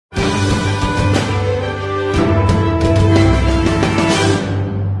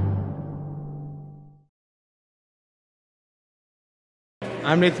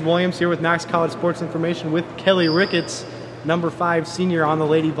I'm Nathan Williams here with Knox College Sports Information with Kelly Ricketts, number 5 senior on the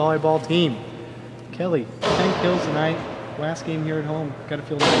lady volleyball team. Kelly, 10 kills tonight. Last game here at home. Got to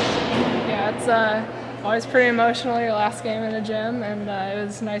feel nice. Yeah, it's always pretty emotional, your last game in a gym, and it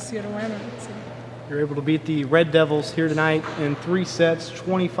was nice to get a win. You're able to beat the Red Devils here tonight in 3 sets,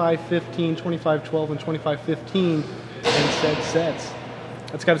 25-15, 25-12, and 25-15 in said sets.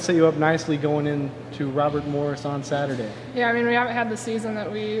 That's got to set you up nicely going into Robert Morris on Saturday. Yeah, I mean, we haven't had the season that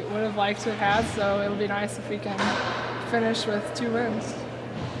we would have liked to have had, so it'll be nice if we can finish with 2 wins.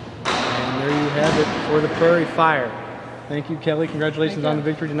 And there you have it for the Prairie Fire. Thank you, Kelly. Congratulations on the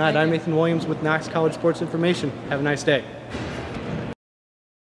victory tonight. I'm Nathan Williams with Knox College Sports Information. Have a nice day.